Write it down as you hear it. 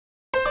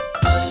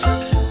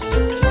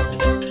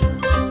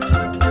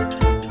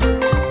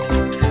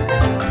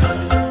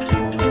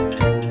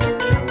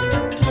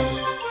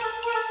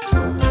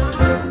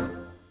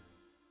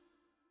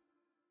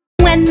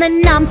When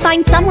the Noms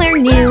find somewhere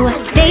new,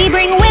 they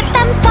bring with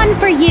them fun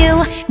for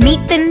you.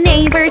 Meet the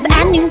neighbors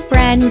and new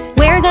friends,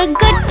 where the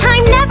good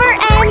time never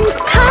ends.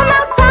 Come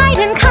outside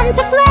and come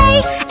to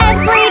play.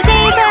 Every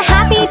day's a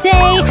happy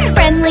day.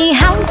 Friendly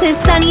houses,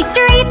 sunny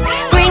streets.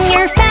 Bring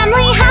your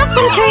family, have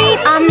some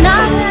treats. I'm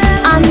Nom,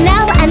 I'm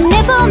Nelle and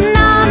Nibble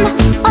Nom.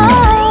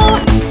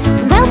 Oh,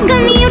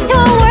 welcome you to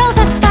a world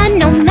of fun,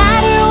 no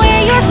matter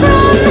where you're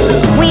from.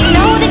 We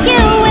know that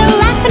you will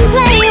laugh and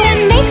play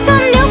and make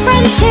some new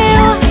friends too.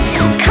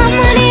 Come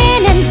on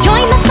in and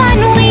join the fun,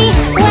 we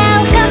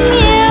welcome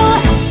you.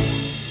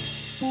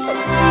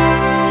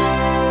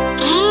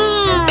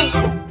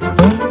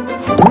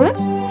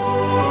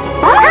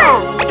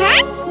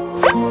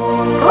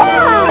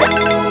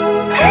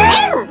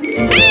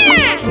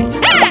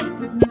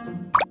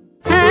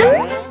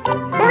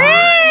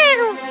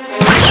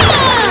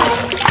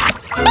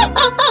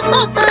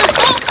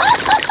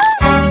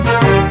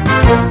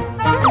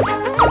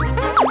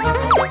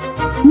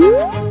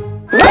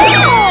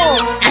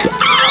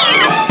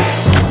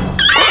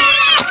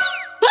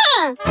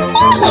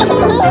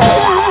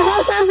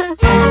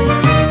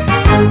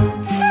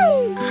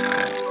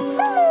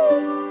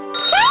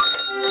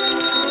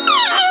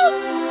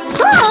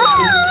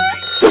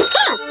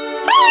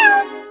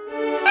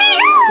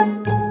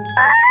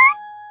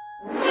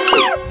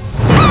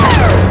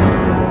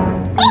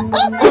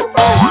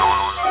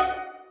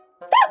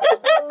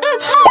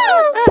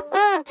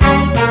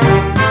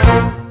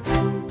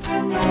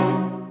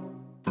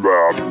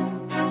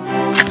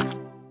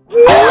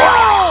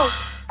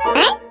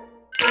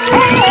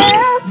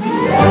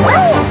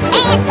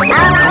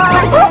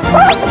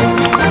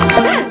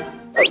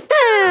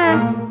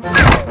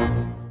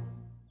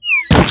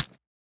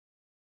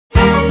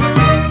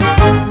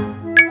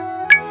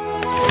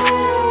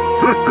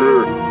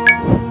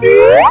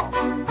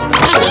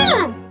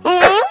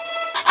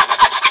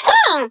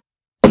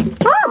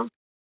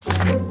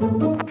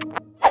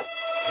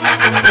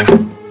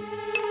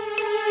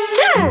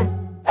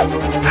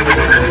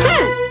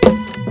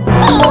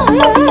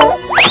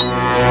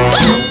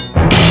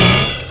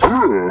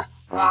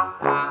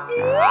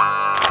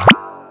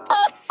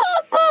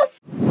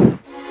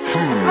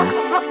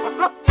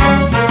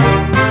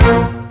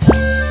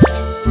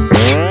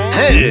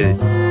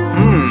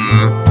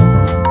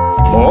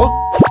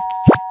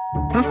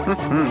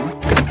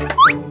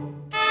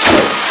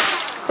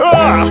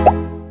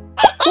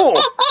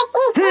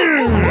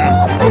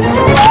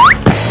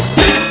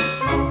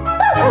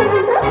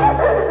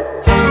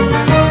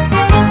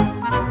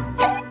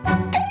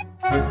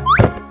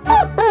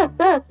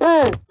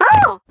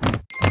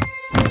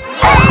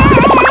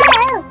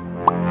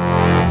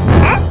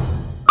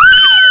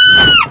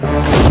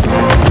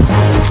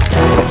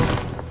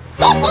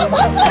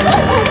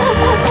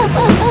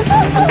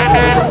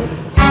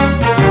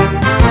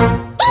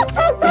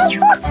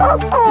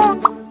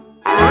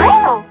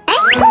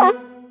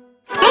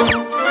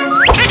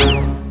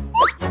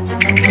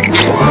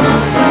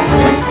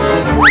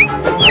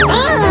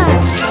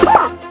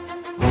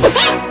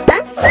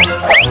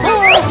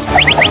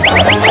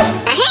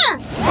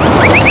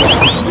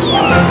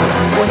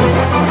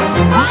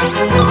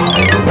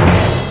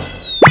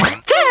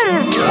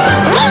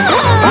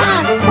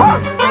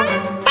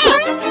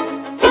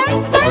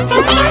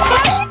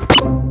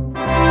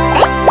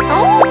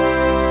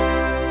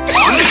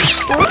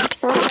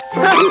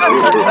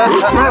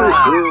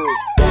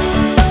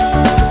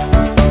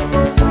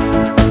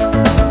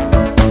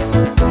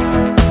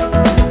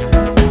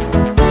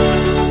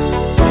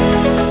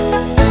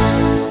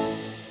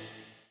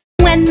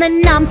 When the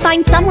Noms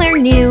find somewhere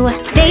new,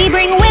 they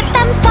bring with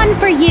them fun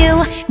for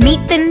you.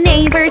 Meet the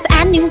neighbors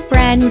and new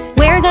friends,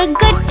 where the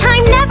good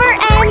time never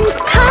ends.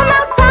 Come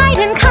outside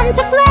and come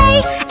to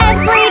play.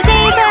 Every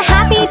day's a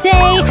happy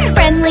day.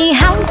 Friendly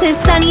houses,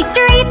 sunny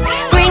streets.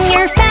 Bring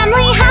your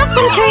family, have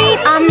some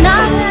treats. I'm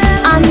Nom,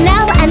 I'm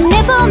Nelle and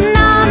Nibble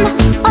Nom.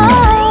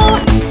 Oh,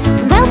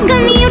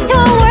 welcome you to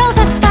a world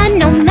of fun,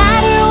 no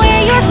matter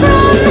where you're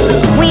from.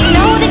 We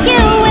know that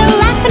you will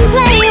laugh and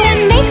play and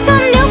make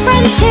some new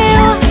friends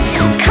too.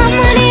 Come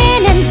on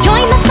in and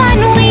join the fun,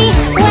 we